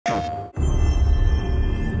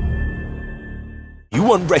You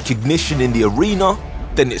want recognition in the arena?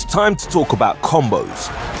 Then it's time to talk about combos,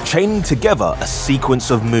 chaining together a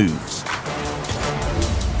sequence of moves.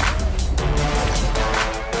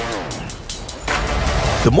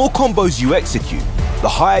 The more combos you execute, the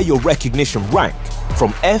higher your recognition rank,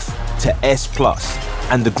 from F to S+,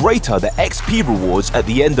 and the greater the XP rewards at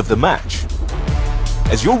the end of the match.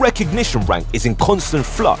 As your recognition rank is in constant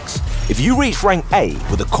flux, if you reach rank A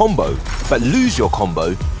with a combo but lose your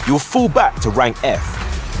combo, you'll fall back to rank F.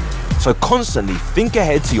 So constantly think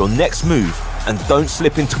ahead to your next move and don't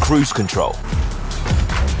slip into cruise control.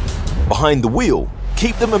 Behind the wheel,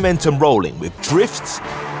 keep the momentum rolling with drifts,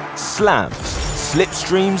 slams,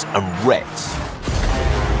 slipstreams and wrecks.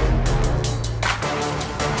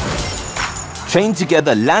 Chain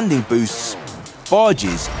together landing boosts,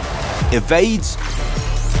 barges, evades,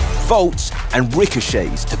 vaults and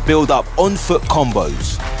ricochets to build up on-foot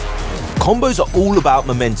combos. Combos are all about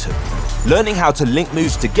momentum. Learning how to link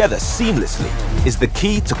moves together seamlessly is the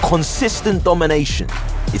key to consistent domination.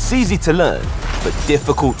 It's easy to learn, but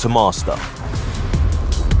difficult to master.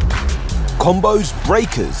 Combos,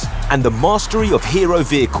 breakers, and the mastery of hero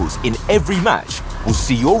vehicles in every match will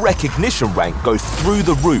see your recognition rank go through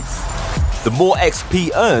the roof. The more XP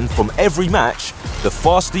earned from every match, the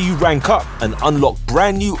faster you rank up and unlock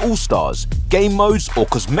brand new All-Stars, game modes or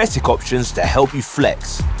cosmetic options to help you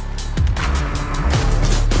flex.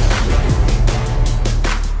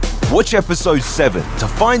 Watch episode 7 to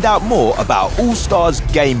find out more about All-Stars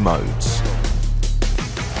game modes.